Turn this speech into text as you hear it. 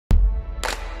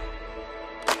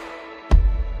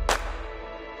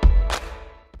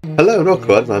Hello and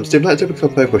welcome, I'm Steve Knight, and we're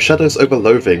playing with Shadows over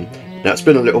Loathing. Now it's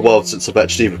been a little while since I've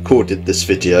actually recorded this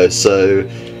video,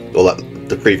 or like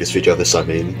the previous video of this I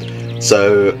mean.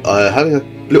 So I'm having a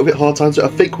little bit hard time, so I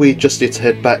think we just need to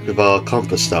head back with our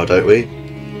compass now, don't we?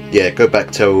 Yeah, go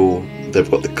back till they've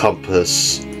got the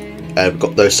compass and we've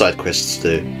got those side quests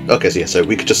to do. Okay, so yeah, so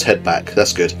we could just head back,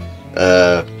 that's good.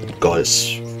 God,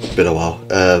 it's been a while.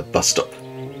 Bus stop.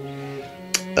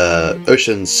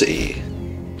 Ocean City.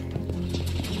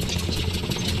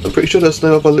 I'm pretty sure there's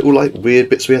no other little like weird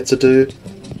bits we had to do.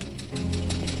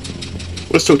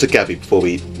 Let's talk to Gabby before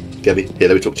we... Gabby? Here,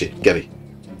 let me talk to you. Gabby.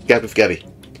 Gabby with Gabby.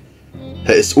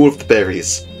 It's all of the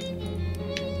berries.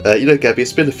 You know, Gabby,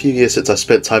 it's been a few years since I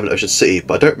spent time in Ocean City,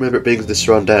 but I don't remember it being this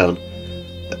run down.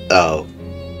 Oh.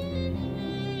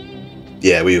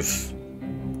 Yeah, we've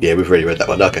already read that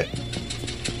one. Okay.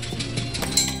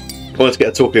 I wanted to get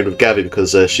a talk in with Gabby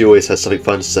because she always has something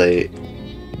fun to say.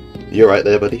 You alright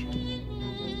there, buddy?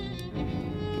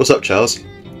 What's up, Charles?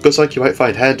 Got something you might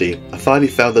find handy. I finally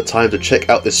found the time to check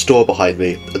out this store behind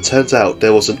me. It turns out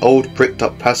there was an old bricked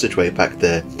up passageway back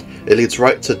there. It leads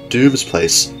right to Doom's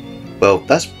place. Well,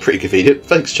 that's pretty convenient.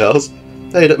 Thanks, Charles.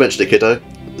 Hey, don't mention it, kiddo.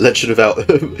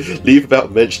 Leave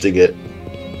without mentioning it.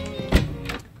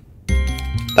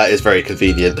 That is very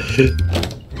convenient.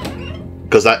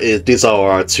 Because these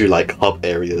are our two like hub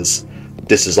areas.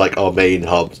 This is like our main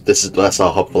hub. That's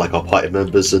our hub for like our party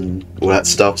members and all that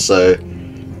stuff. So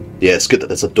yeah, it's good that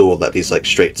there's a door that leads like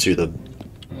straight to them.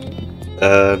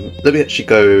 Let me actually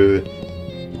go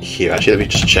here. Actually, let me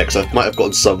just check. So I might have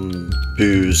gotten some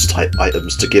booze type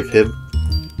items to give him.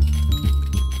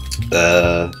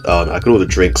 Oh no, I can order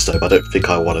drinks though, but I don't think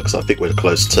I want to because I think we're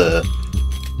close to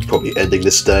probably ending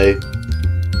this day.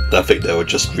 And I think they will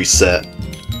just reset.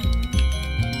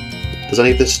 Does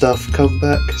any of this stuff come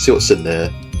back? See what's in there.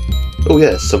 Oh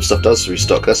yeah, some stuff does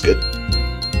restock, that's good.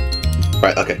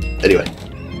 Right, okay, anyway.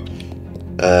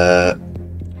 Here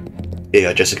you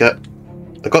go, Jessica.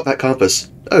 I got that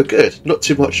compass. Oh good, not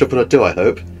too much of an ado, I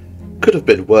hope. Could have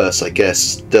been worse, I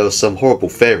guess. There were some horrible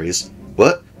fairies.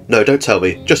 What? No, don't tell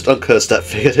me. Just uncurse that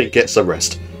thing and then get some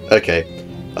rest. Okay.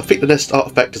 I think the next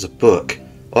artifact is a book.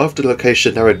 I'll have the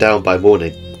location narrowed down by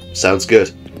morning. Sounds good.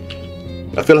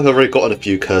 I feel like I've already gotten a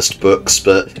few cursed books,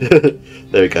 but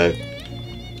there we go.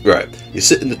 Right, you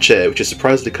sit in the chair, which is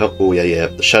surprisingly comfortable. Oh yeah,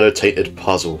 the shadow-tainted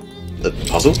puzzle.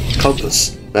 Puzzle?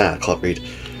 Compass. Ah, I can't read.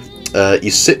 You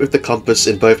sit with the compass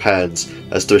in both hands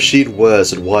as the machine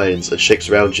whirs and whines and shakes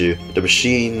around you. The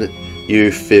machine,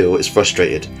 you feel, is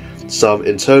frustrated. Some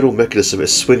internal mechanism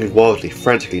is swinging wildly,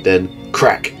 frantically, then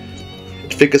crack!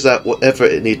 It figures out whatever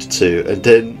it needed to, and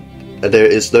there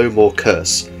is no more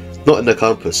curse. Not in the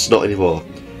compass, not anymore.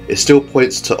 It still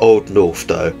points to Old North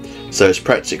though, so it's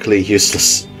practically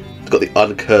useless. It's got the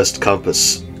uncursed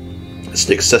compass. It's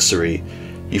an accessory.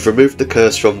 You've removed the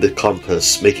curse from the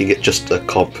compass, making it just a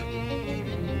comp.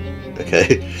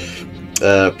 Okay.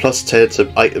 Plus 10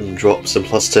 to item drops and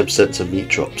plus 10% to meat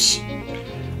drops. I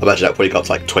imagine that probably got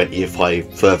to like 20 if I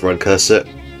further uncurse it.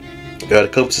 The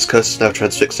compass's curse is now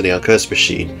transfixed in the uncursed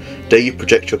machine. Dare you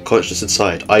project your consciousness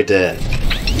inside? I dare.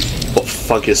 What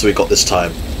funkiness have we got this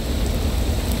time?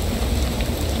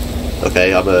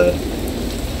 Okay, I'm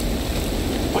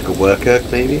like a worker,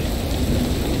 maybe?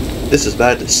 This is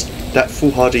madness. That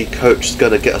foolhardy coach is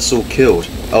gonna get us all killed.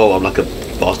 Oh, I'm like a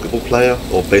basketball player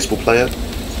or baseball player?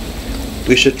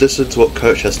 We should listen to what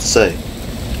coach has to say.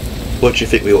 What do you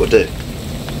think we ought to do?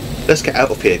 Let's get out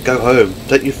of here, go home.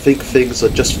 Don't you think things are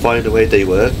just fine the way they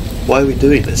were? Why are we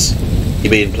doing this? You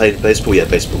mean playing baseball? Yeah,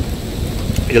 baseball.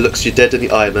 He looks you dead in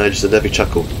the eye and manages a nervy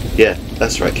chuckle. Yeah,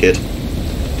 that's right, kid.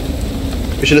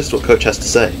 We should listen to what coach has to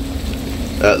say.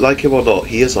 Like him or not,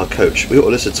 he is our coach. We ought to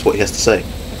listen to what he has to say.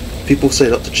 People say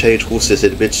not to change horses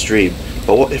in midstream,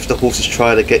 but what if the horse is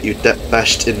trying to get you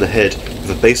bashed in the head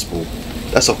with a baseball?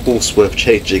 That's a horse worth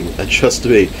changing, and trust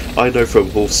me, I know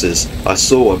from horses. I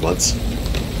saw one once.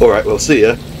 Alright, well, see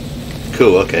ya.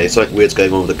 Cool, okay, something weird's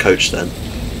going on with the coach then.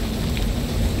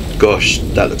 Gosh,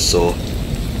 that looks sore.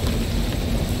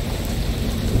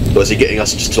 Or is he getting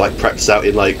us just to like practice out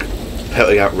in like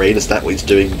pelting out rain? Is that what he's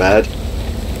doing bad?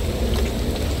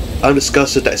 I'm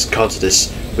disgusted that it's come to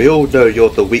this. We all know you're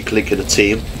the weak link in the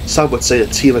team. Some would say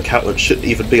the team accountant shouldn't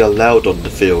even be allowed on the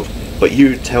field. But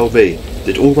you tell me,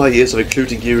 did all my years of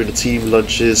including you in the team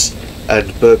lunches and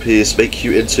burpees make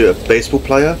you into a baseball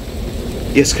player?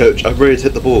 Yes, coach, I'm ready to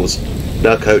hit the balls.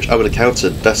 No, coach, I'm an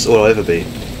accountant. That's all I'll ever be.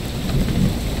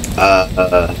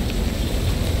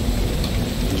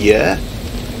 Yeah?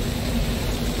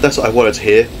 That's what I wanted to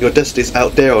hear. Your destiny's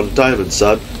out there on the diamond,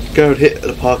 son. Go and hit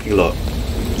the parking lot.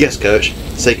 Yes, coach.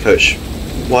 Say, coach,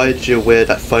 why did you wear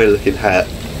that funny looking hat?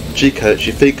 Gee, coach,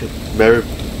 you think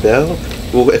Maribel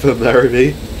will ever marry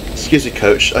me? Excuse me,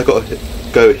 coach, I gotta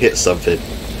go hit something.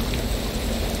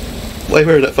 Why are you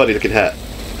wearing that funny looking hat?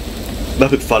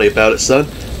 Nothing funny about it, son.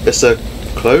 It's a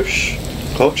cloche?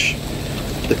 Clutch?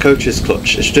 The coach's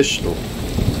clutch. It's traditional.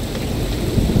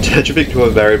 Do you think you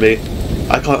want to marry me?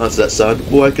 I can't answer that, son.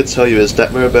 All I can tell you is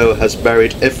that Maribel has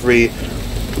married every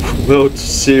World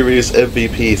Series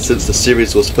MVP since the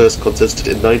series was first contested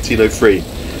in 1903.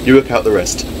 You work out the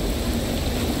rest.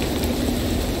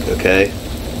 Okay.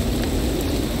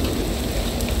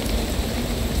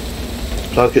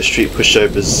 Plunkett Street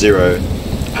pushover 0.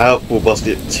 Powerful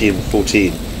basket team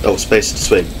 14. Oh, space to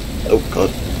swing. Oh god.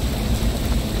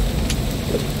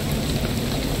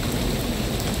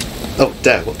 Oh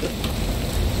damn, what the?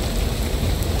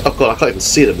 Oh god, I can't even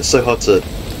see them, it's so hard to...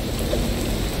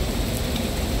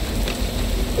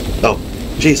 Oh,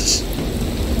 Jesus.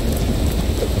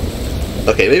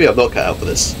 Okay, maybe I'm not cut out for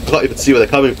this. I can't even see where they're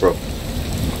coming from.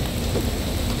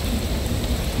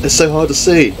 It's so hard to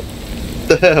see. What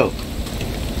the hell?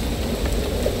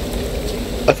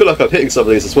 I feel like I'm hitting some of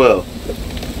these as well.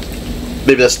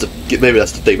 Maybe that's the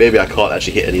thing. Maybe I can't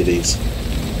actually hit any of these.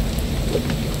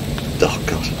 Oh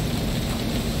god.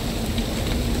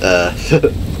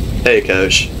 Hey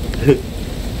coach.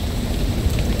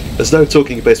 There's no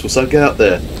talking baseball, son. Get out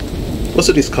there. What's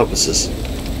with these compasses?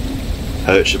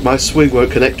 Coach, my swing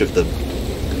won't connect with them.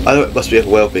 I know it must be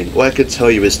overwhelming. All I can tell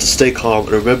you is to stay calm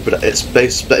and remember that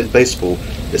in baseball,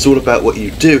 it's all about what you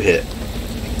do hit.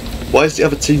 Why is the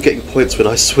other team getting points when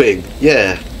I swing?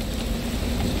 Yeah.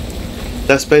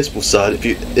 That's baseball, son.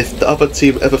 If the other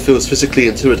team ever feels physically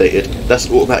intimidated, that's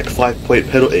an automatic 5-point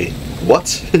penalty.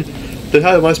 What? Then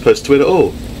how am I supposed to win at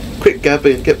all? Quick,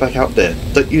 Gabby, and get back out there.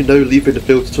 Don't you know leaving the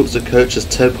field to talk to the coach is a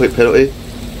 10-point penalty?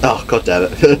 Oh, god damn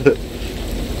it.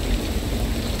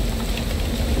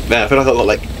 Man, I feel like I've got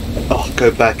like... Oh, go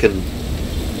back and...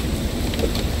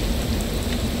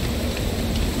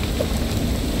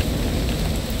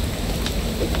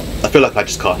 I feel like I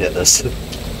just can't hit this.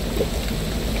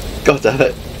 God damn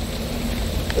it.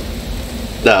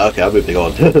 No, okay, I'm moving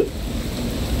on.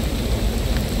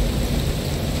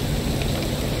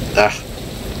 Ah.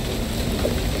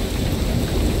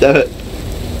 Damn it.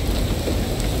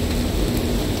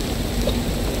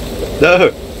 No!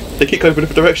 They keep going in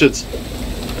different directions.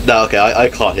 No, okay, I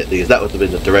can't hit these. That would have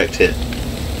been a direct hit.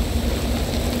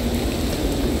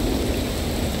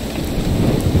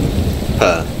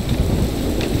 Huh.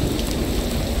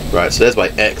 Right, so there's my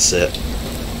exit.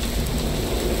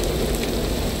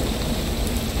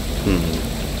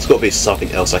 There's got to be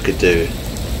something else I could do.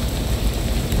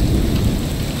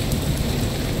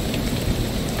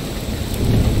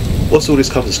 What's all these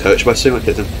compasses, coach? My swing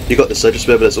them. You got this, so just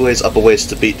remember there's always other ways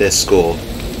to beat their score.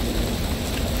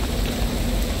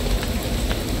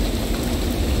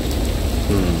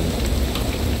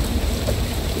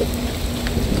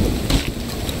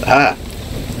 Ah!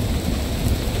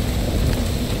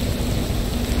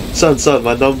 Son,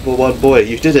 my #1 boy,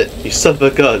 you did it! You son of a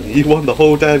gun! You won the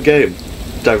whole damn game!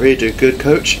 Did I really do good,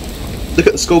 coach? Look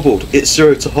at the scoreboard, it's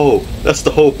 0-0. That's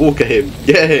the whole ball game!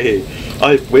 Yay!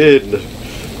 I win!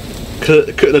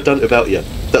 Couldn't have done it without you.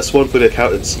 That's one for the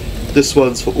accountants. This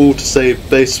one's for all who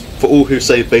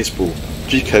save baseball.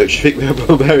 Gee, coach, you think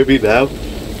we'll marry me now?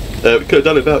 We could have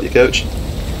done it without you, coach.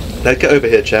 Now get over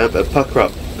here, champ, and pucker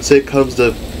up. So here comes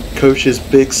the coach's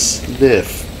big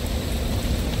sniff.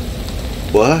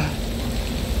 What?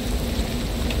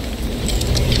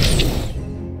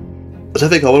 I don't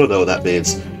think I want to know what that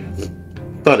means.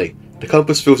 Funny. The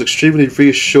compass feels extremely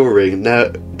reassuring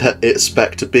now that it's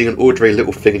back to being an ordinary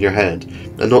little thing in your hand,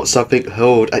 and not something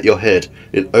hurled at your head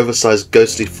in oversized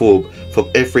ghostly form from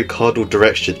every cardinal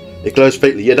direction. It glows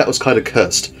faintly. Yeah, that was kind of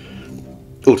cursed.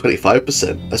 Oh,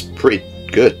 25%. That's pretty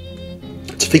good.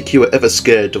 To think you were ever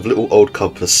scared of little old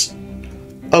compass.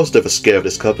 I was never scared of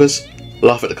this compass.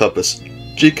 Laugh at the compass.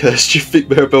 Gee, curse, do you think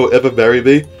Maribel will ever marry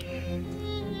me?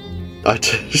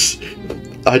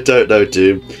 I don't know,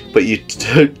 Doom, but you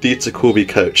don't need to call me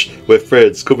Coach. We're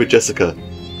friends. Call me Jessica.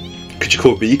 Could you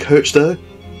call me Coach, though?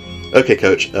 Okay,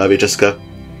 Coach. I mean Jessica.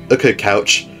 Okay,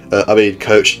 Couch.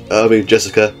 Coach.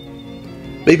 Jessica.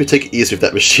 Maybe take it easy with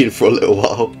that machine for a little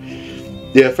while.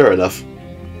 Yeah, fair enough.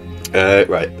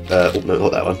 Right. Oh, no,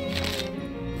 not that one.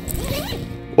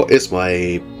 What is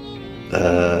my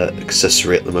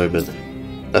accessory at the moment?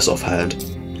 That's offhand.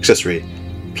 Accessory.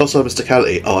 Plus my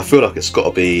mysticality. Oh, I feel like it's got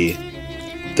to be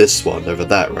this one over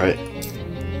that, right?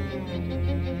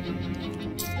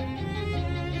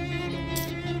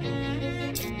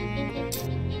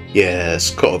 Yeah,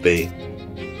 it's got to be.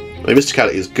 I mean,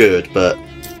 mysticality is good, but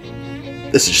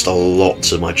this is just a lot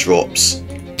to my drops.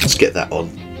 Let's get that on.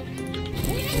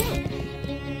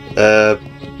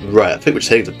 Right, I think we're just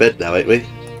heading to bed now, ain't we?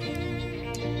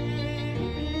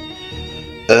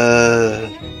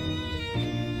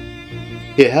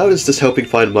 Yeah, how is this helping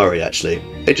find Murray, actually?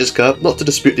 Hey Jessica, not to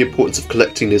dispute the importance of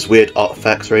collecting these weird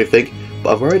artifacts or anything,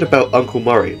 but I'm worried about Uncle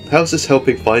Murray. How's this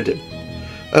helping find him?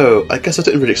 Oh, I guess I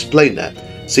didn't really explain that.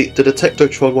 See, the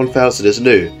Detectotron 1000 is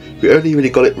new. We only really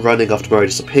got it running after Murray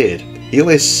disappeared.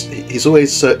 He's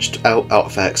always searched out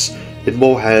artifacts in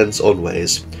more hands-on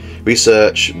ways.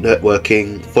 Research,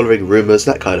 networking, following rumours,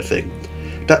 that kind of thing.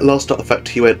 That last artifact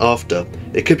he went after,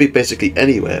 it could be basically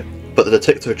anywhere, but the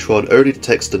Detectotron only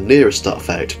detects the nearest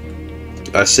artifact.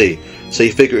 I see. So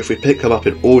you figure if we pick them up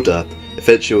in order,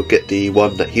 eventually we'll get the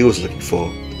one that he was looking for.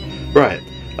 Right.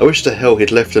 I wish to hell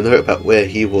he'd left a note about where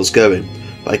he was going,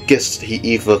 but I guess he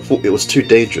either thought it was too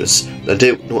dangerous and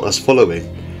didn't want us following,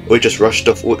 or he just rushed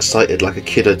off all excited like a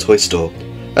kid at a toy store.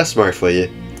 That's Murray for you.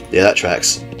 Yeah, that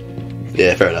tracks.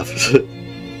 Yeah, fair enough.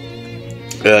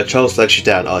 Charles flags you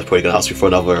down. Oh, he's probably going to ask me for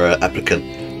another applicant.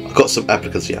 I've got some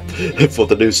applicants, yeah, for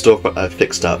the new storefront I've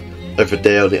fixed up, over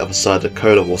there on the other side of the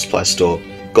Cola War Supply store.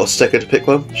 Got a second to pick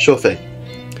one? Sure thing.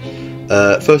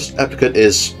 First applicant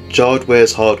is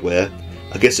Jardware's Hardware.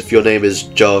 I guess if your name is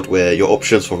Jardware, your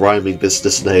options for rhyming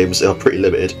business names are pretty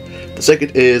limited. The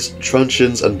second is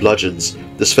Truncheons and Bludgeons.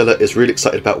 This fella is really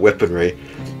excited about weaponry.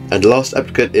 And the last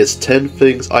applicant is 10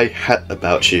 Things I Hat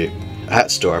About You. A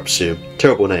hat store, I presume.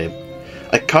 Terrible name.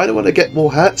 I kind of want to get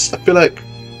more hats. I feel like...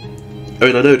 I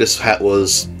mean, I know this hat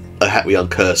was a hat we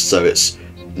uncursed, so it's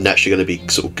naturally going to be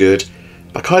sort of good.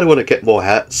 I kind of want to get more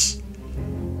hats.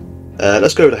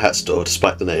 Let's go to the hat store,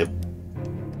 despite the name.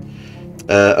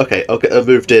 Okay, I'll get her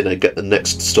moved in and get the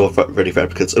next storefront ready for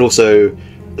applicants. And also,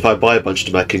 if I buy a bunch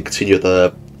of them, I can continue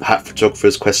the hat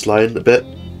photographer's quest line a bit.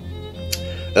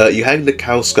 You hang the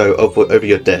cow skull over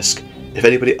your desk. If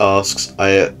anybody asks,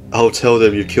 I'll tell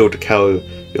them you killed the cow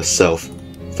yourself.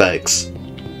 Thanks.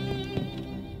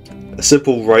 A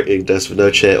simple writing desk with no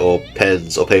chair or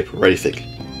pens or paper or anything.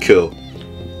 Cool.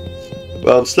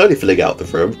 Well, I'm slowly filling out the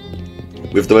room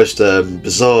with the most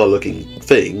bizarre looking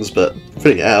things, but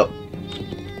filling it out.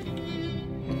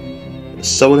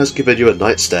 Someone has given you a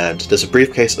nightstand. There's a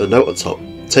briefcase and a note on top.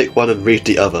 Take one and read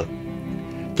the other.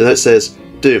 The note says,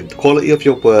 Doom, the quality of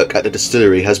your work at the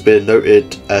distillery has been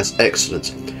noted as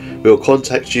excellent. We will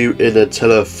contact you in a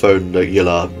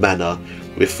telephonular manner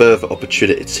with further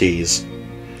opportunities.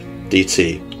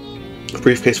 DT. A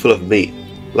briefcase full of meat.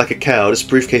 Like a cow, this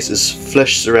briefcase is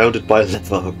flesh surrounded by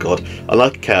leather. Oh god.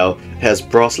 Unlike a cow, it has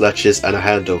brass latches and a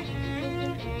handle.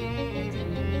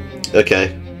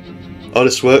 Okay.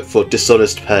 Honest work for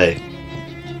dishonest pay.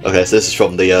 Okay, so this is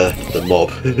from the mob.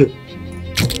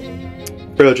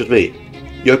 300 meat.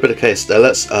 You open a case. Now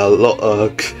that's a lot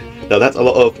of... Now that's a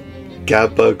lot of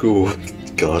gabagool.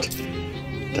 God.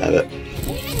 Damn it.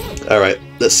 Alright,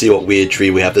 let's see what weird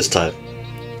dream we have this time.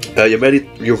 You're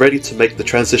ready to make the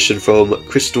transition from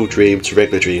Crystal Dream to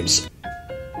regular dreams.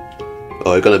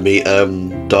 Oh, you're gonna meet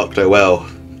Dark Noel.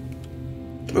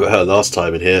 We got her last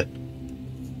time in here.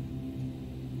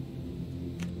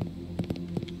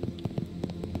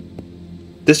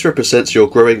 This represents your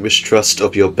growing mistrust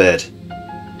of your bed.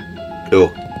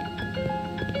 Cool.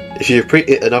 If you repeat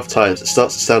it enough times, it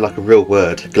starts to sound like a real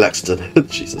word. Glaxton.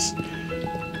 Jesus.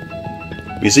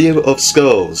 Museum of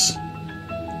Skulls.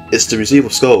 It's the Museum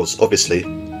of Skulls, obviously.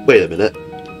 Wait a minute.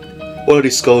 One of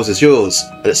these skulls is yours,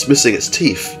 and it's missing its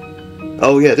teeth.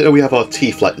 Oh yeah, didn't we have our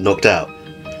teeth, like, knocked out?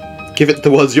 Give it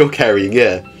the ones you're carrying,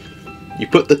 yeah. You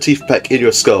put the teeth back in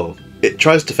your skull. It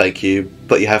tries to thank you,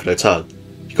 but you have no tongue.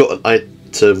 You got an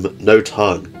item, no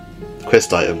tongue.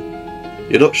 Quest item.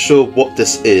 You're not sure what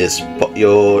this is, but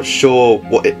you're sure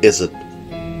what it isn't.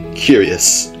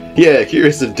 Curious. Yeah,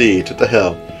 curious indeed. What the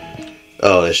hell?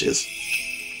 Oh, there she is.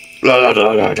 A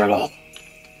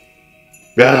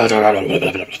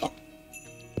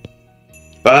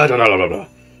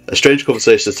strange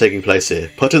conversation is taking place here.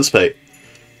 Participate.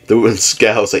 The woman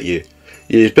scowls at you.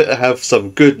 You'd better have some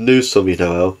good news for me,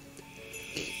 Noel.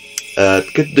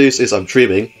 Good news is I'm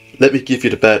dreaming. Let me give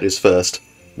you the bad news first.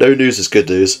 No news is good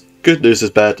news. Good news is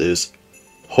bad news.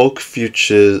 Hog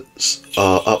futures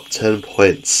are up 10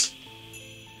 points.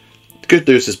 Good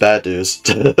news is bad news.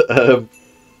 Good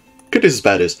news is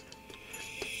bad news.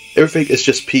 Everything is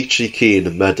just peachy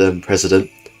keen, Madam President.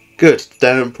 Good, the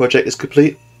Darren project is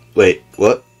complete. Wait,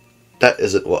 what? That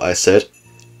isn't what I said.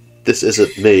 This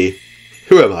isn't me.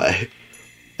 Who am I?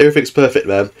 Everything's perfect,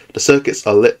 ma'am. The circuits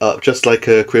are lit up just like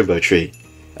a crimbo tree.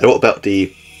 And what about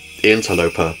the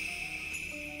interloper?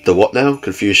 The what now?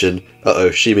 Confusion.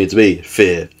 Uh-oh, she means me.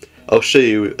 Fear. I'll show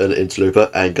you an interloper.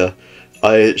 Anger.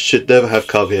 I should never have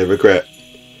come here, regret.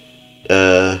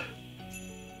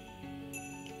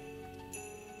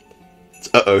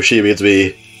 Uh-oh, she means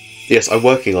me. Yes, I'm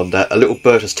working on that. A little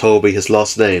bird has told me his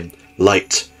last name.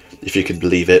 Light, if you can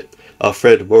believe it. Our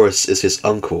friend Morris is his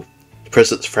uncle. The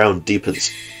president's frown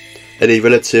deepens. Any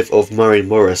relative of Murray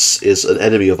Morris is an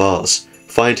enemy of ours.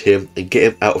 Find him and get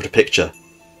him out of the picture. ...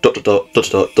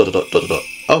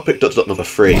 I'll pick ... number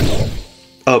 3.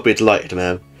 I'll be delighted,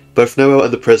 ma'am. Both Noel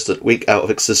and the president wink out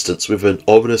of existence with an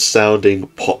ominous sounding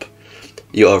pop.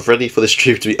 You are ready for this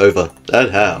dream to be over. And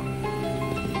how?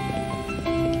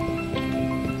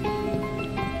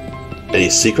 Any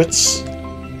secrets?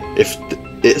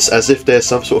 It's as if there's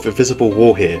some sort of invisible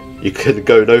wall here. You can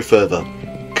go no further.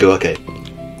 Cool, okay.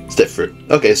 Step through.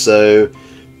 Okay, so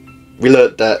we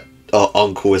learned that our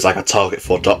uncle is like a target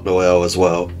for Doc Noel as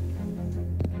well.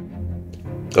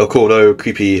 Oh cool, no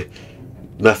creepy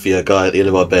mafia guy at the end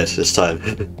of our bed this time.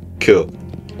 Cool.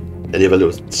 Any other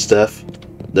little stuff?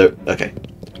 No? Okay.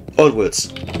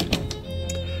 Onwards.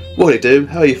 Morning, Doom.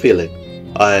 How are you feeling?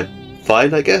 I'm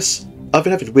fine, I guess. I've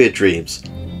been having weird dreams.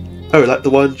 Oh, like the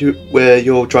one where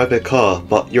you're driving a car,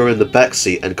 but you're in the back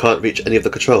seat and can't reach any of the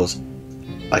controls.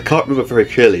 I can't remember very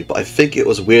clearly, but I think it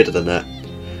was weirder than that.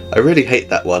 I really hate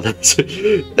that one.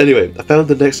 Anyway, I found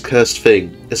the next cursed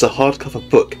thing. It's a hardcover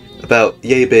book about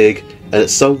yay big, and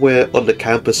it's somewhere on the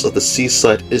campus of the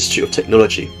Seaside Institute of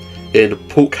Technology in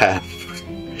Porthcawl.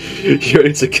 You're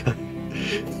into...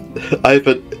 I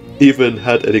haven't even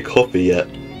had any coffee yet.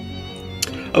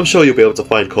 I'm sure you'll be able to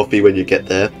find coffee when you get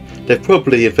there. They've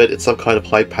probably invented some kind of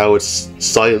high-powered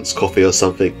science coffee or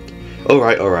something.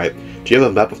 Alright, alright. Do you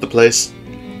have a map of the place?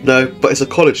 No, but it's a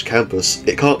college campus.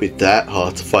 It can't be that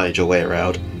hard to find your way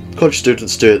around. College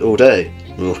students do it all day.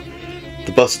 Ugh.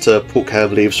 The bus to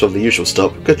Porthcawl leaves from the usual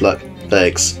stop. Good luck.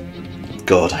 Thanks.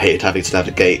 God, I hated having to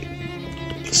navigate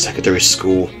the secondary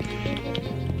school.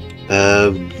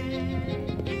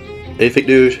 Anything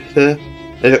new there?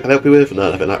 Anything I can help you with? No,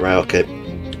 nothing like that. Right, okay.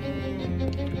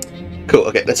 Cool,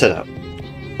 okay, let's head out.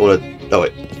 I wanna... Oh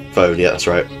wait, phone, yeah, that's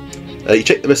right. You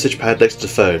check the message pad next to the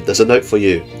phone. There's a note for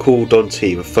you. Call Don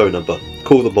T with phone number.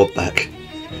 Call the mob back.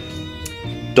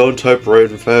 Don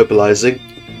Toblerone verbalizing.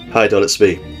 Hi Don, it's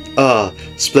me. Ah,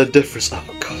 Splendiferous. Oh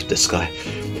god, this guy.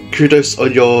 Kudos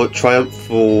on your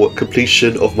triumphal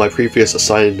completion of my previous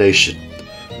assignation.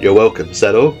 You're welcome, is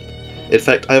that all? In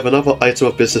fact, I have another item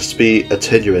of business to be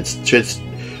attenuated,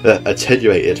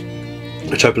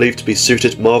 which I believe to be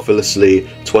suited marvellously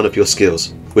to one of your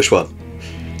skills. Which one?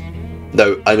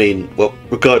 No, I mean, well,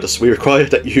 regardless, we require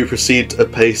that you proceed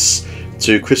apace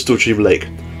to Crystal Dream Lake,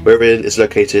 wherein is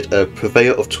located a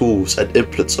purveyor of tools and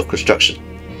implements of construction.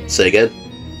 Say again?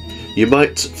 You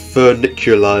might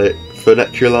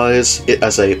vernacularize it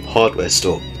as a hardware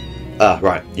store. Ah,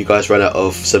 right, you guys ran out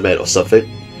of cement or something.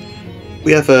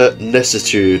 We have a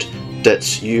necessitude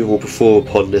that you will perform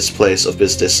upon this place of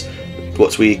business,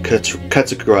 what we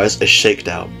categorize as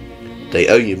shakedown. They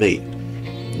owe you meat.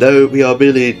 No, we are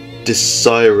merely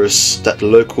desirous that the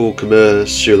local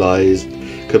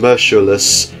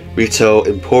commercialists retail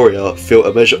emporia feel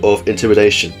a measure of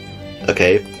intimidation.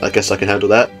 Okay, I guess I can handle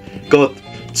that. God,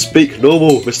 speak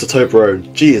normal, Mr. Toblerone.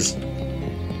 Jeez.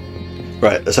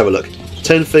 Right, let's have a look.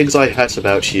 10 things I hate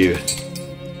about you.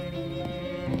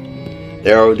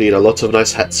 There are indeed a lot of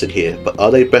nice hats in here, but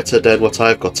are they better than what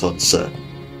I've got on, sir?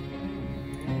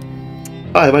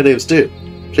 Hi, my name's Doom.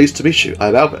 Pleased to meet you.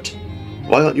 I'm Albert.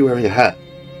 Why aren't you wearing a hat?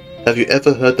 Have you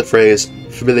ever heard the phrase,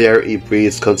 familiarity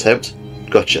breeds contempt?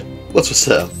 Gotcha. What's for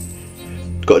sale?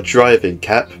 Got a driving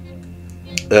cap.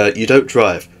 You don't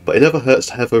drive, but it never hurts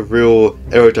to have a real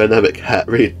aerodynamic hat.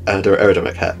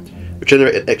 Aerodynamic hat.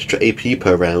 Regenerate an extra AP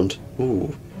per round.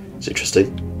 Ooh, it's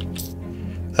interesting.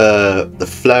 The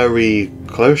flowery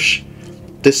cloche.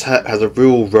 This hat has a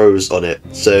real rose on it,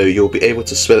 so you'll be able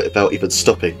to smell it without even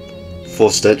stopping.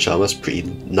 4 stench armor, that's pretty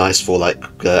nice for like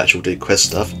actual doing quest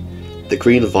stuff. The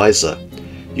green visor.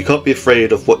 You can't be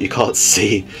afraid of what you can't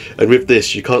see, and with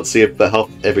this you can't see about half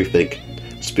everything.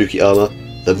 Spooky armor.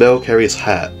 The mail carrier's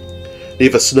hat.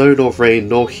 Neither snow nor rain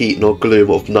nor heat nor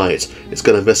gloom of night is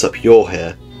going to mess up your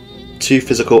hair. 2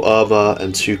 physical armor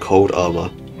and 2 cold armor.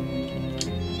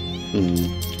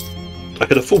 I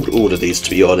can afford all of these, to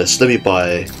be honest. Let me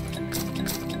buy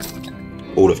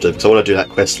all of them because I want to do that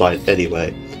quest line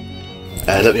anyway.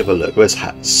 And let me have a look. Where's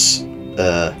hats?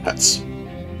 Hats.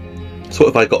 So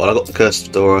what have I got? I got the Cursed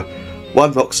Fedora.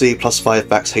 1 Roxy plus 5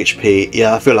 max HP.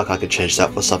 Yeah, I feel like I could change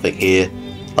that for something here.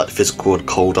 Like the physical and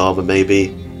cold armor, maybe.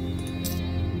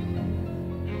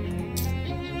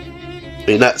 I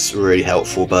mean, that's really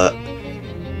helpful, but...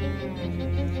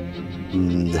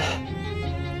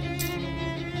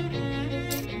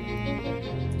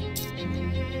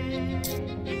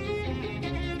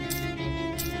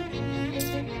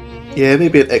 Yeah,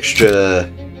 maybe an extra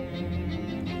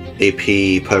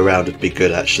AP per round would be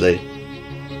good, actually.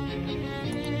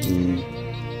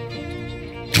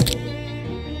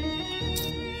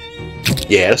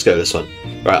 Yeah, let's go with this one.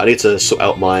 Right, I need to sort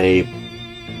out my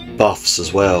buffs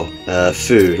as well.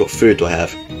 Food. What food do I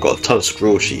have? Got a ton of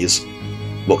squirrel cheese.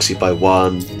 Moxie by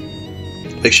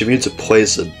 1. Makes you immune to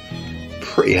poison.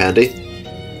 Pretty handy.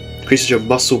 Increases your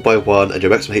muscle by 1 and your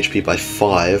maximum HP by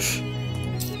 5.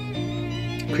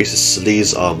 Increases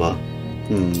Slee's armor.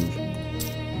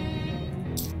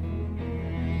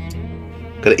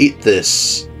 Gonna eat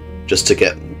this just to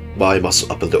get my muscle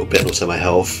up a little bit and also my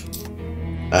health.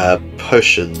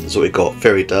 Potions. What we got?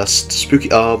 Fairy dust,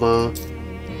 spooky armor,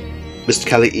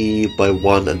 mysticality by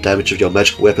 1, and damage of your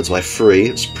magical weapons by 3.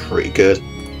 It's pretty good.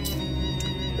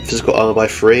 Physical armor by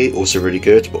 3, also really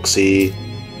good. Moxie,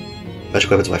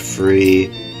 magical weapons by 3,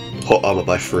 hot armor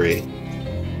by 3.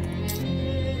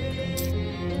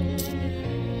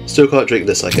 Still can't drink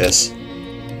this, I guess.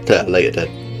 Yeah, later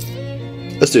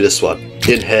then. Let's do this one.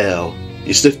 Inhale.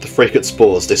 You sniff the fragrant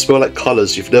spores. They smell like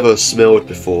colours you've never smelled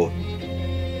before.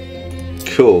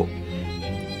 Cool.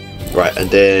 Right, and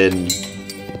then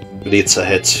we need to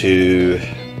head to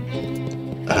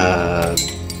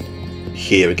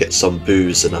here and get some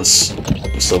booze in us.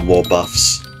 Some more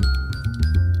buffs.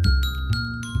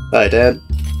 Hi, Dan.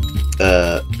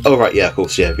 Oh right, yeah, of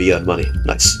course, yeah, we earn money.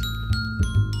 Nice.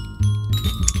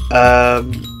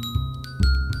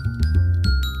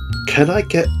 Can I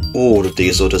get all of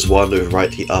these or does one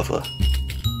override the other?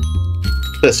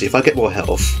 Let's see, if I get more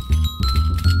health.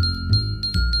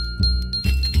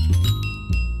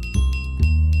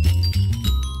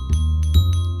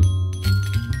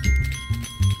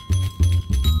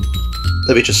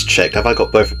 Let me just check, have I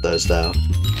got both of those now?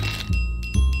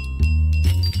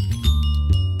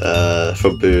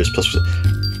 From booze plus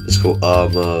physical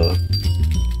armor.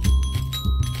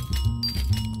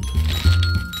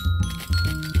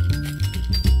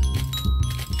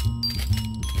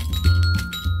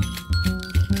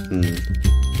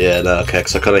 Yeah, no, okay,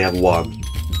 because I can only have one.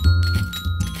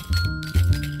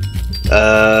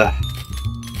 I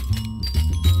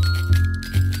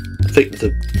think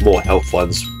the more health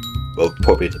ones are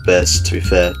probably the best, to be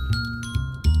fair.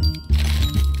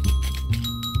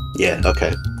 Yeah,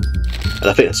 okay. And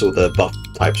I think that's all the buff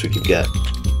types we can get.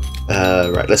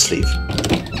 Right, let's leave.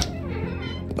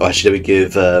 Oh, actually, let me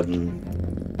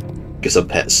give some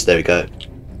pets. There we go.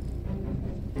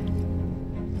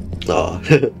 Oh.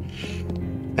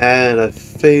 And I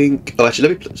think... Oh,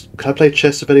 actually, can I play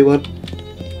chess with anyone?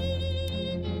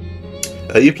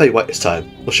 You play white this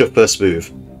time. What's your first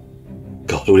move?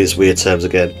 God, all these weird terms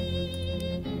again.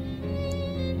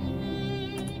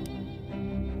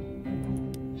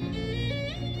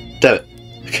 Damn it.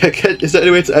 Is there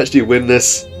any way to actually win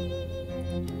this?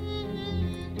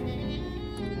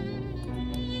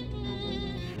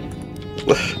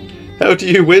 How do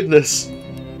you win this?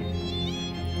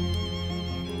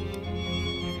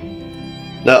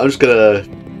 No, I'm just gonna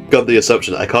go on the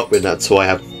assumption that I can't win that until I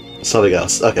have something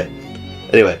else. Okay.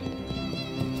 Anyway.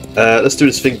 Let's do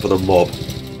this thing for the mob.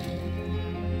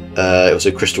 It was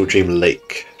a Crystal Dream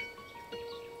Lake.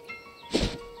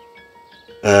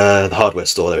 The hardware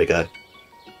store, there we go.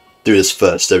 Do this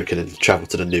first, so we can travel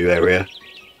to the new area.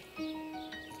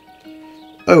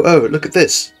 Oh, look at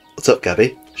this. What's up,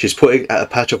 Gabby? She's pointing at a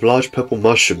patch of large purple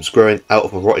mushrooms growing out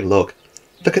of a rotting log.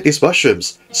 Look at these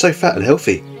mushrooms. So fat and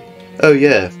healthy. Oh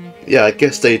yeah, I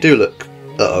guess they do look...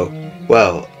 Uh-oh.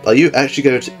 Wow, are you actually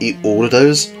going to eat all of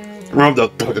those?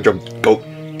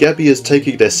 Gabby is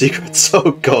taking their secrets.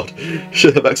 Oh god.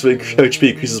 Should have maximum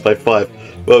HP increases by 5.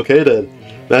 Well, okay then.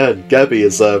 Man, Gabby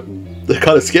is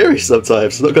kind of scary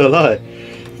sometimes, not gonna lie.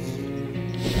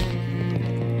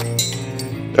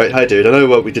 Alright, hi dude. I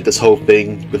know we did this whole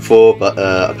thing before, but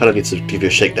I kind of need to give you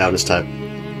a shakedown this time.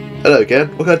 Hello again,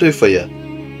 what can I do for you?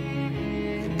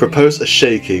 Propose a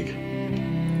shaking.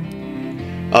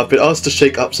 I've been asked to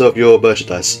shake up some of your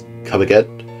merchandise. Come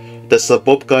again? There's some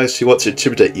mob guys who want to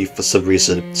intimidate you for some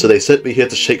reason, so they sent me here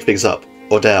to shake things up.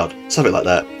 Or down. Something like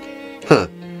that. Huh.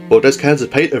 Well, those cans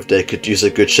of paint over there could use a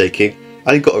good shaking.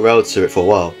 I ain't got around to it for a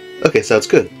while. Okay, sounds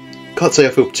good. Can't say I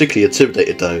feel particularly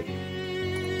intimidated though.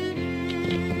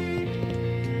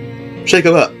 Shake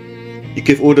 'em up. You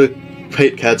give all the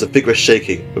paint cans a vigorous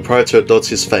shaking, but prior to nods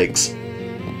his thanks.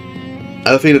 I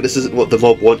have a feeling this isn't what the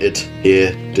mob wanted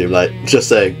here, Doomlight. Just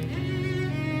saying.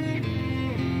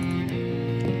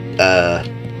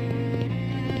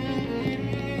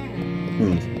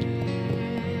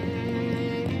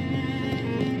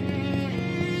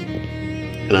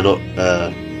 Can I not,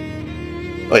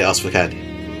 oh yeah, ask for candy.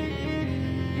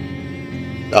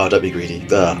 Oh, don't be greedy.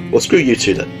 Well, screw you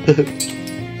two then.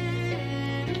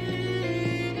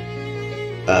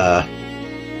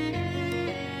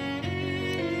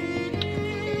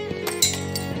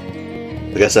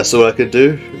 I guess that's all I can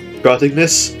do regarding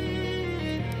this.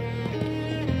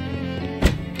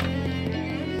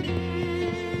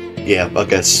 Yeah, I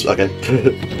guess. Okay.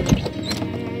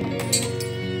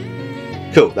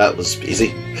 Cool, that was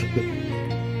easy.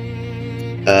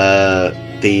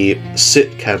 The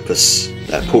SIT campus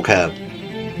at Cool Cam.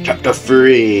 Chapter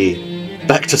 3!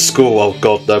 Back to school, oh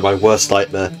god no, my worst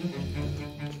nightmare.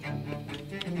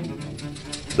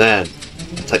 Man,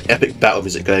 it's like epic battle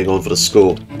music going on for the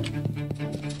school.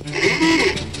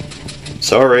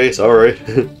 Sorry.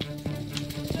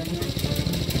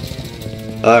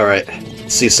 Alright,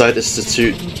 Seaside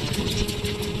Institute.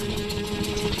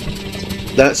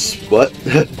 That's... what?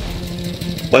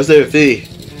 Why is there a V?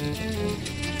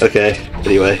 Okay,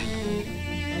 anyway.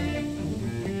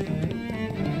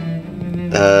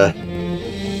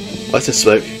 What's this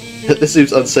smoke? This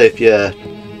seems unsafe, yeah.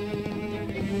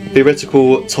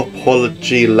 Theoretical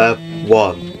Topology Lab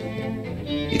 1.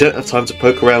 You don't have time to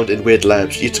poke around in weird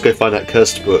labs, you need to go find that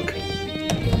cursed book.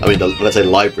 I mean, let's say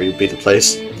library would be the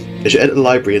place. As you enter the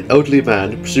library, an elderly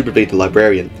man, presumably the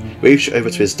librarian, waves you over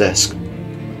to his desk.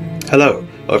 Hello,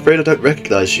 I'm afraid I don't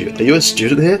recognise you. Are you a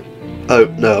student here?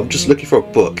 Oh, no, I'm just looking for a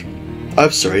book.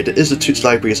 I'm sorry, the Institute's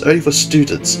library is only for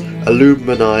students,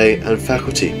 alumni, and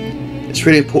faculty. It's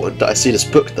really important that I see this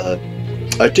book, though.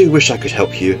 I do wish I could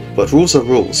help you, but rules are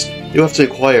rules. You'll have to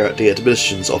inquire at the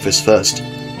admissions office first.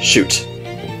 Shoot.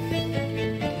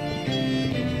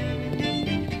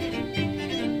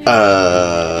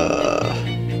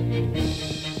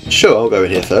 Sure, I'll go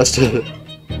in here first.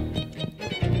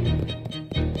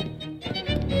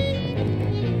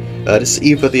 This is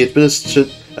either the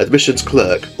admissions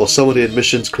clerk or someone the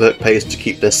admissions clerk pays to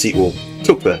keep their seat warm.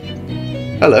 Talk to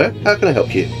her. Hello, how can I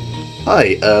help you?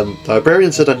 Hi, the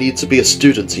librarian said I need to be a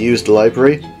student to use the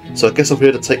library, so I guess I'm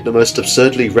here to take the most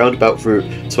absurdly roundabout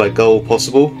route to my goal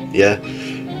possible. Yeah.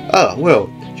 Ah, well,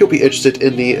 you'll be interested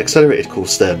in the accelerated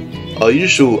course then. Our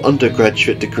usual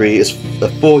undergraduate degree is a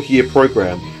 4-year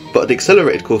program, but the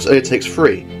accelerated course only takes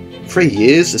 3. 3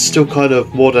 years is still kind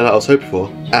of more than I was hoping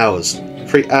for. Hours.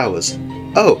 3 hours.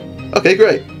 Oh, okay,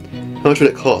 great. How much will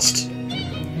it cost?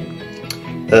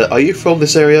 Are you from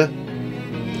this area?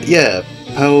 Yeah,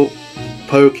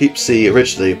 Poughkeepsie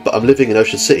originally, but I'm living in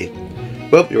Ocean City.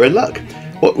 Well, you're in luck.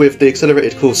 What with the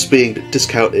accelerated course being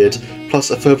discounted,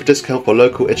 plus a further discount for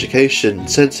local education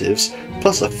incentives,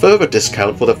 plus a further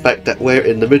discount for the fact that we're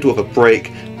in the middle of a break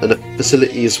and the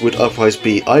facilities would otherwise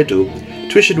be idle,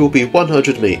 tuition will be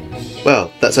 100 me.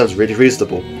 Wow, that sounds really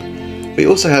reasonable. We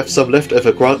also have some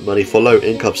leftover grant money for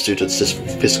low-income students this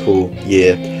fiscal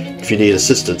year, if you need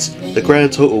assistance. The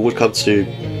grand total would come to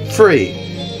 3.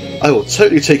 I will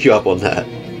totally take you up on that.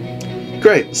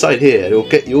 Great, sign here and we'll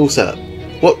get you all set up.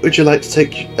 What would you like to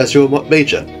take as your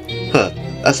major? Huh,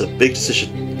 that's a big decision.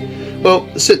 Well,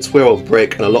 since we're on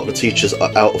break and a lot of the teachers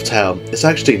are out of town, it's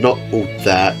actually not all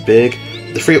that big.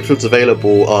 The 3 options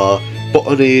available are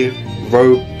botany,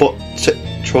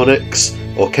 robotics,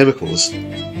 or chemicals.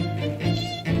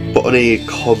 Botany,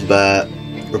 combat,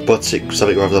 robotic,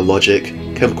 something rather than logic,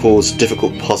 chemicals,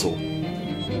 difficult puzzle.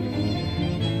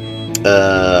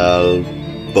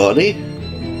 Botany?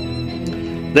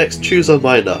 Next, choose a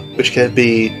minor, which can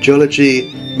be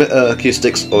geology,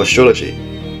 meta-acoustics, or astrology.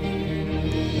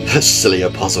 Silly a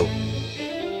puzzle.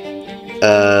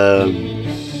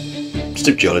 Let's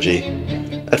do geology.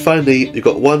 And finally, you've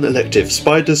got 1 elective,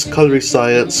 spiders, culinary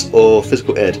science, or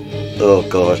physical ed. Oh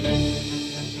god.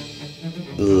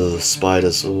 Ugh,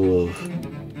 spiders. Ugh.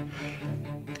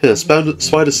 Yeah,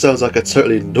 spiders sounds like a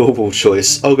totally normal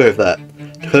choice. I'll go with that.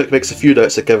 The clerk makes a few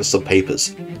notes and gathers some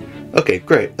papers. Okay,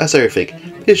 great. That's everything.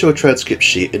 Here's your transcript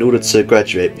sheet. In order to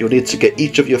graduate, you'll need to get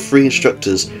each of your 3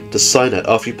 instructors to sign it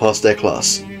after you pass their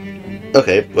class.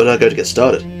 Okay, well now go to get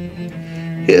started.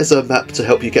 Here's a map to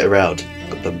help you get around.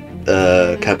 Got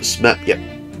the campus map, yep.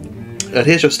 And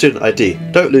here's your student ID.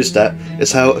 Don't lose that.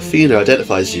 It's how Athena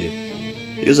identifies you.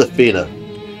 Use Athena.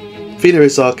 Athena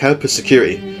is our campus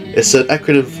security. It's an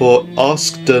acronym for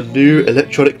Ask the New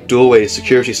Electronic Doorway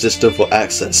Security System for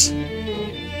Access.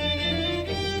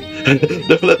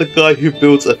 Never let the guy who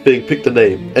builds a thing pick the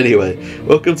name. Anyway,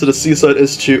 welcome to the Seaside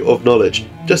Institute of Knowledge.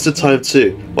 Just in time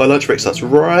too. My lunch break starts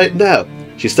right now.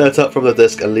 She stands up from the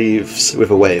desk and leaves with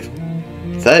a wave.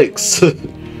 Thanks.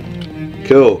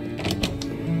 Cool.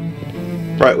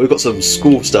 Right, we've got some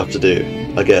school stuff to do,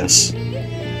 I guess.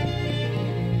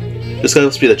 This guy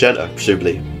must be the janitor,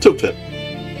 presumably. Talk to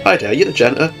him. Hi there, you the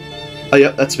janitor? Oh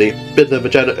yeah, that's me. Been a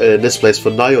janitor in this place for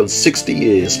nigh on 60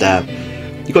 years, damn.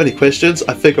 You got any questions?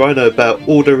 I figure I know about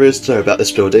all there is to know about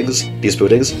these buildings.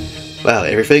 Wow,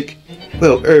 everything?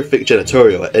 Well, everything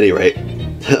janitorial at any rate.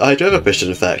 I do have a question,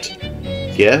 in fact.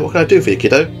 Yeah, what can I do for you,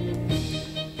 kiddo?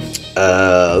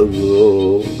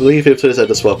 Leave him to his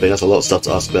end of swapping, that's a lot of stuff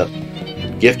to ask about.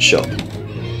 Gift shop.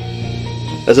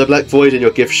 There's a black void in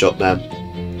your gift shop, ma'am.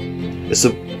 It's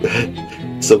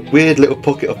a weird little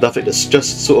pocket of nothingness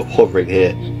just sort of hovering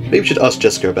here. Maybe you should ask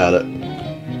Jessica about it.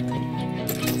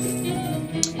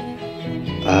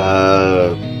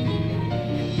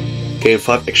 Gain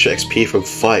 5 extra XP from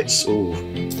fights. Ooh.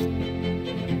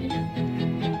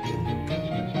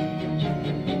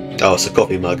 Oh, it's a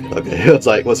coffee mug. Okay, I was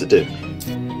like, what's it do?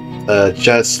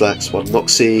 Jazz slacks, 1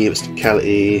 moxie,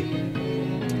 mysticality.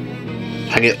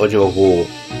 Hang it on your wall.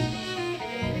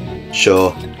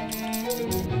 Sure.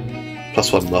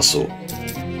 +1 muscle.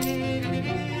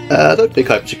 I don't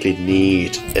think I particularly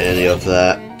need any of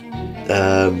that.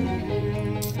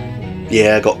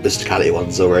 Yeah, I got mysticality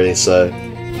ones already, so...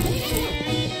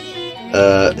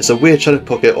 it's a weird shadow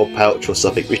pocket or pouch or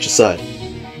something. Reach aside.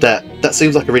 That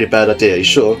seems like a really bad idea. Are you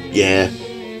sure? Yeah.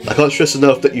 I can't stress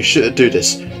enough that you shouldn't do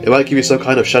this. It might give you some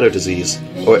kind of shadow disease,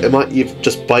 or it might even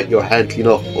just bite your hand clean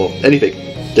off, or anything.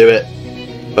 Do it.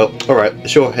 Well, alright.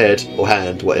 It's your head or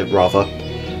hand, whatever. Rather.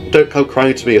 Don't come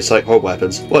crying to me if something horrible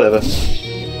happens. Whatever.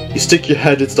 You stick your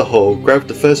hand into the hole, grab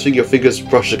the first thing your fingers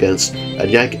brush against, and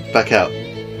yank it back out.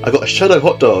 I got a shadow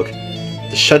hot dog.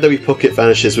 The shadowy pocket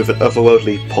vanishes with an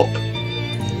otherworldly pop.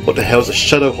 What the hell's a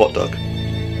shadow hot dog?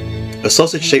 A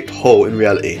sausage-shaped hole in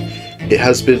reality. It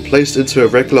has been placed into a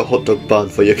regular hot dog bun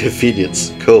for your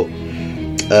convenience. Cool.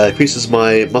 Increases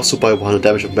my muscle by 1 and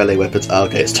damage of melee weapons. Ah,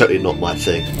 okay, it's totally not my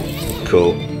thing.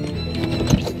 Cool.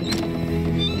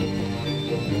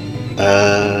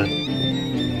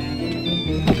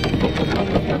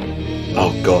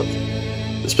 Oh god.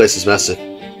 This place is massive.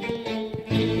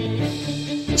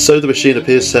 So the machine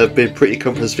appears to have been pretty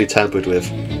comprehensively tampered with.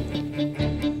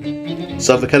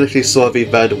 Some mechanically savvy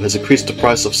vandal has increased the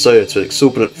price of soda to an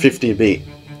exorbitant 50 meat.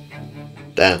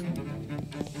 Damn.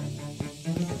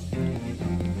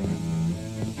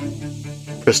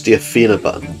 Press the Athena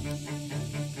button.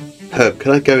 Herb,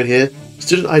 can I go in here?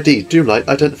 Student ID, Doomlight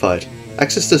identified.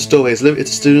 Access to this doorway is limited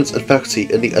to students and faculty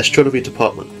in the astronomy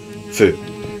department. Phew.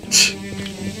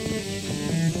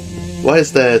 Why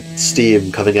is there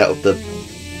steam coming out of the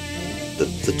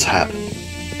tap?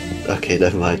 Okay,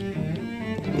 never mind.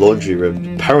 Laundry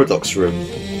room. Paradox room.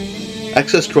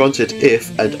 Access granted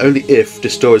if and only if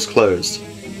this door is closed.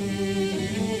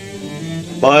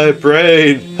 My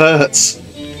brain hurts.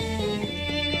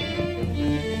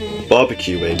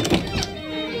 Barbecuing.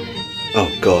 Oh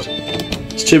god.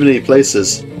 There's too many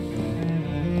places.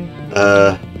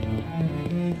 Oh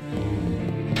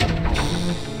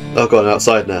god, I'm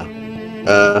outside now.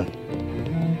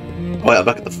 Wait, I'm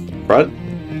back at the front?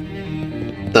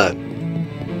 No.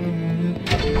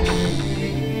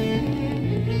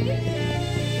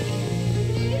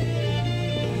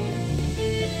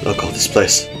 Oh god, this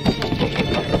place.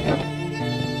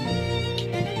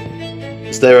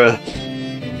 Is there a...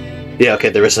 Yeah, okay,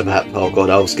 there is a map. Oh god,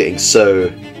 I was getting so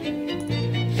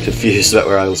confused about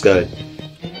where I was going.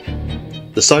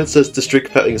 The sign says district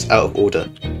patrolling is out of order.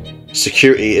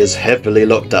 Security is heavily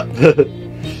locked up.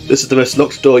 This is the most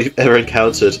locked door you've ever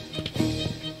encountered.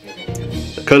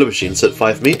 A cola machine sent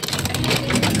 5 meat.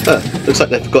 Looks like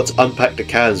they forgot to unpack the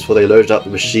cans before they loaded up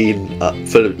the machine up.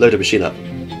 Load the machine up.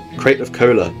 Crate of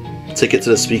cola. Take it to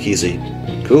the speakeasy.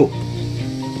 Cool.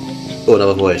 Oh,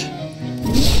 another void.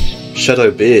 Shadow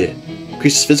beer.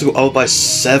 Increases physical armor by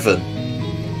 7.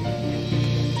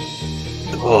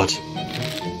 God.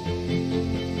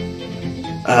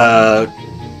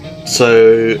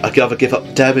 So I can either give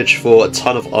up damage for a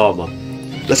ton of armor.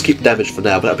 Let's keep damage for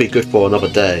now, but that'll be good for another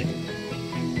day.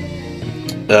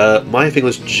 My thing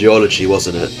was geology,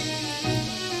 wasn't it?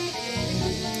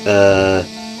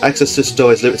 Access to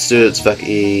store is limited to students,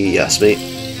 faculty. Yes, me.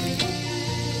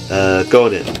 Go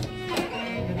on in.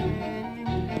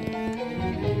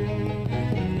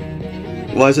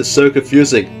 Why is it so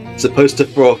confusing? It's supposed to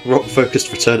for a rock-focused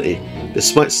fraternity.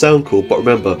 This might sound cool, but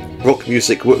remember, rock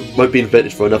music won't be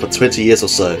invented for another 20 years or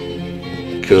so.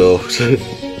 Cool.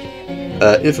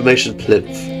 Information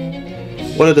plinth.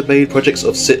 One of the main projects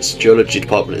of SIT's geology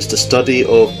department is the study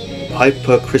of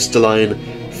hypercrystalline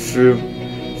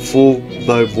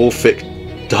fulvomorphic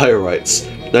diorites,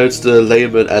 known to the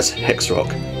layman as hex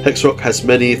rock. Hex rock has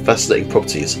many fascinating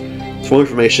properties. For more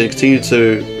information, continue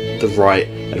to the right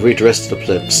and read the rest of the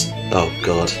plinths. Oh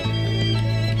god.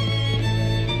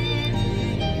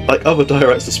 Like other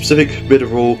diorites, the specific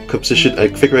mineral composition and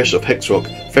configuration of hex rock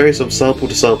varies from sample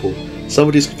to sample. Some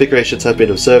of these configurations have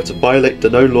been observed to violate the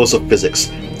known laws of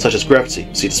physics, such as gravity,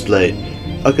 see display.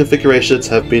 Other configurations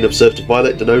have been observed to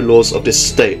violate the known laws of this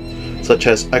state, such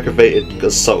as aggravated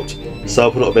assault.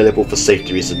 Sample not available for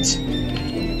safety reasons.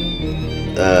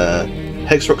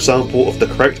 Hex rock sample of the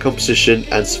correct composition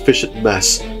and sufficient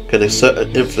mass can exert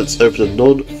an influence over the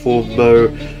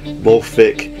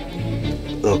non-formomorphic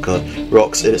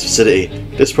rocks in its vicinity.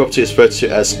 This property is referred to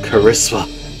as charisma.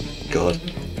 God.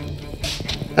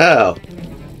 Ow.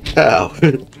 Ow.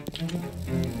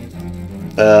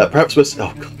 Perhaps most...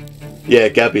 Oh, God. Yeah,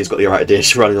 Gabby's got the right idea.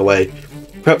 She's running away.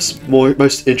 Perhaps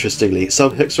most interestingly,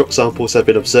 some hex rock samples have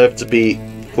been observed to be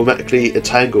formatically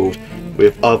entangled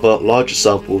with other larger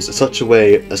samples in such a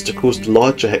way as to cause the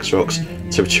larger hex rocks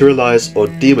to materialize or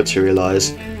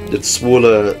dematerialize that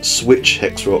smaller switch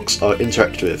hex rocks are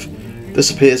interacted with.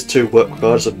 This appears to work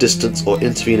regardless of distance or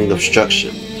intervening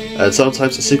obstruction, and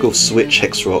sometimes a single switch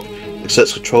hex rock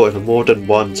exerts control over more than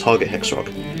one target hex rock.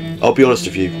 I'll be honest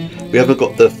with you, we haven't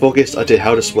got the foggiest idea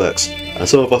how this works, and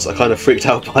some of us are kind of freaked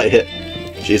out by it.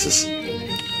 Jesus.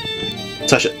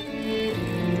 Touch it.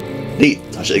 Neat.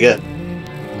 Touch it again.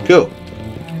 Cool.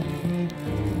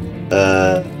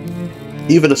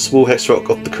 Even a small hex rock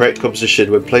of the correct composition,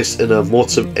 when placed in a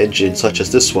mortem engine such as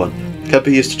this one, can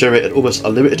be used to generate an almost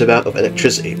unlimited amount of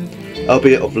electricity,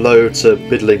 albeit of low to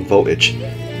middling voltage.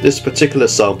 This particular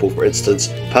sample, for instance,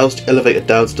 powers the elevator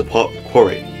down to the part of the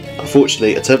quarry.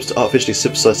 Unfortunately, attempts to artificially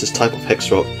synthesize this type of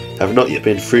hex rock have not yet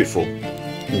been fruitful.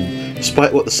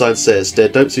 Despite what the sign says, there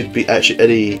don't seem to be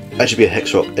actually be a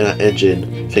hex rock in that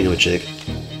engine thingamajig.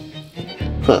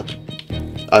 Huh.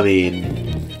 I mean,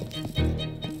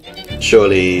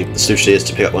 surely the solution is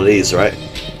to pick up one of these, right?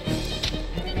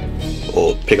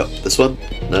 Or pick up this one?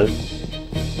 No?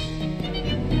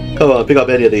 Come on, pick up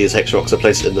any of these hex rocks and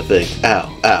place it in the thing. Ow,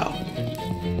 ow.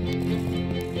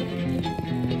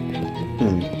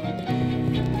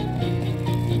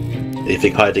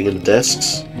 Anything hiding in the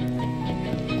desks?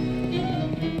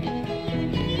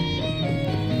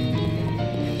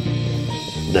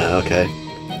 No, okay.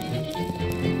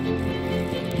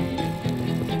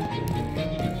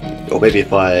 Or maybe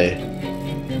if I...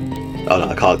 Oh no,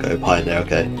 I can't go behind there,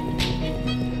 okay.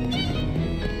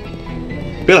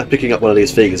 I feel like picking up one of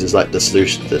these figures is like the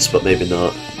solution to this, but maybe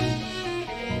not.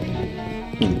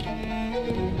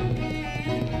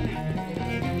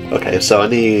 Okay, so I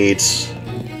need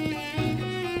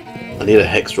a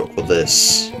hex rock for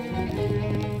this.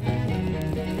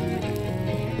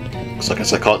 So I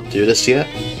guess I can't do this yet.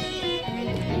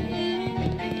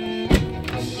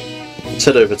 Let's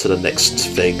head over to the next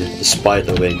thing, the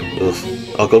spider wing. Ugh.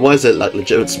 Oh god, why is it like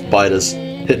legitimate spiders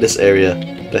in this area?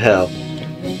 The hell?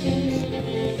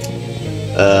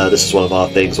 This is one of our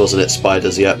things, wasn't it?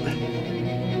 Spiders, yep.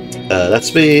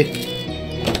 That's me.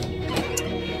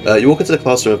 You walk into the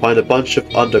classroom and find a bunch of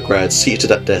undergrads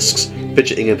seated at desks,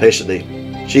 fidgeting impatiently.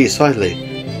 Geez, finally.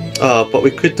 But we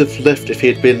could have left if he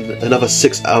had been another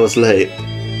 6 hours late.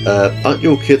 Aren't you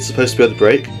all kids supposed to be on the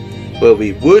break? Well,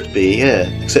 we would be, yeah,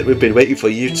 except we've been waiting for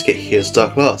you to get here to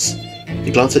start class.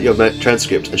 You glance at your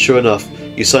transcript, and sure enough,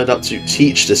 you signed up to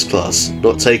teach this class,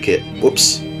 not take it.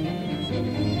 Whoops.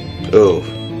 Oh.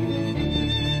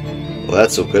 Well,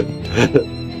 that's all good.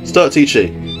 Start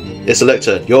teaching. It's a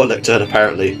lectern, your lectern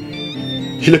apparently.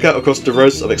 You look out across the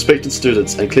rows of expectant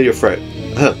students and clear your throat.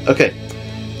 Okay.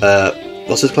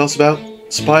 What's this class about?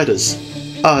 Spiders.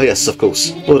 Ah yes, of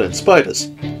course. Well then, spiders.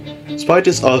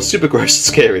 Spiders are super gross and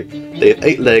scary. They have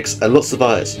 8 legs and lots of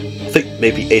eyes. I think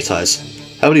maybe 8 eyes.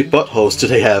 How many buttholes do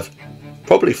they have?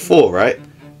 Probably 4, right?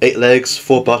 8 legs,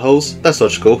 4 buttholes? That's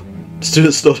logical.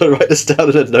 Students know to write this down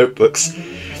in their notebooks.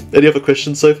 Any other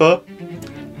questions so far?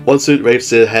 One student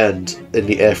raised their hand in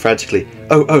the air frantically.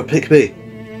 Oh, pick me.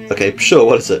 Okay, sure,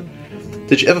 what is it?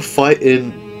 Did you ever fight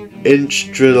in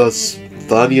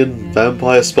Instralathanian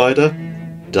vampire spider?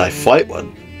 Did I fight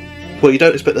one? Well, you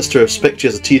don't expect us to respect you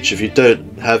as a teacher if you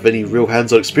don't have any real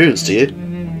hands-on experience, do you?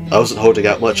 I wasn't holding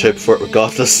out much hope for it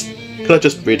regardless. Can I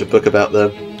just read a book about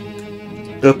them?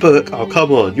 A book? Oh,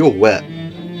 come on, you're wet.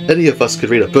 Any of us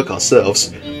could read a book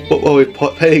ourselves. What are we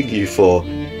paying you for?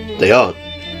 They aren't.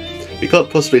 We can't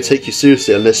possibly take you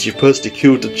seriously unless you've personally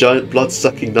killed the giant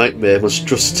blood-sucking nightmare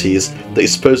monstrosities that you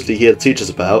supposedly hear the teachers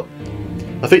about.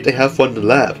 I think they have one in the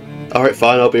lab. Alright,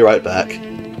 fine, I'll be right back.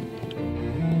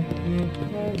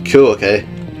 Cool, okay.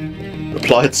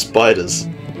 Applied spiders.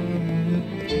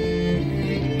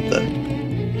 The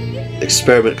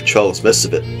experiment controls, most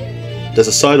of it. There's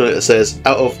a sign on it that says,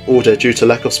 out of order due to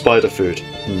lack of spider food.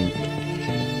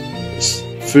 This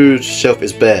food shelf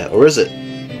is bare, or is it?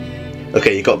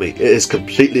 Okay, you got me. It is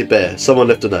completely bare. Someone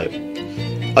left a note.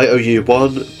 I owe you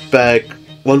one bag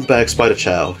spider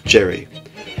chow, Jerry.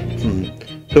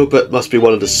 Hilbert must be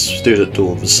one of the student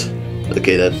dorms.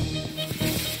 Okay then.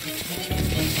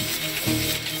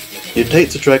 You'd hate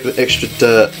to drag the extra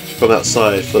dirt from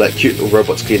outside for that cute little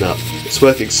robot to clean up. It's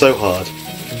working so hard.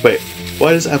 Wait,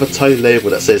 why does it have a tiny label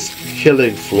that says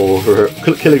killing room floor?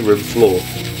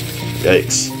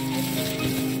 Yikes.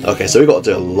 Okay, so we've got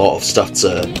to do a lot of stuff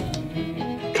to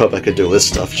come back and do all this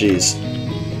stuff, jeez.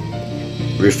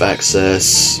 Roof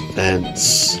access,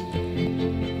 vents.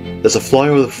 There's a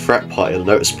flyer on the frat party on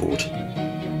the notice board.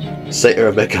 Zeta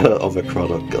Omega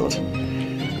Omicron, oh god.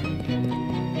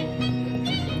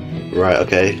 Right,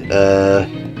 okay.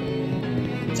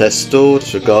 Test door,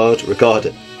 regard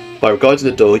it. By regarding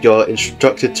the door, you are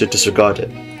instructed to disregard it.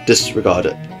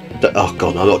 Oh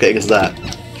god, I'm not getting into that.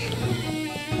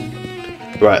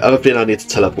 Right, other thing I need to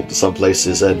teleport to some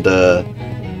places and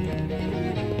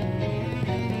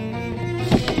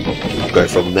go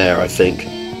from there, I think.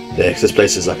 Yeah, because this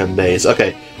place is like a maze.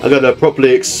 Okay, I'm going to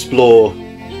properly explore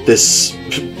this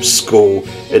school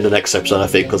in the next episode, I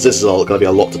think, because this is all going to be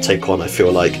a lot to take on, I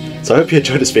feel like. So I hope you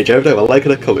enjoyed this video. If you have a like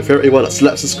and a comment. If you're anyone,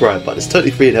 slap subscribe button. It's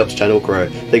totally free and helps the channel grow.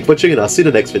 Thank you for watching, and I'll see you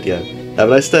in the next video. Have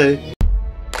a nice day.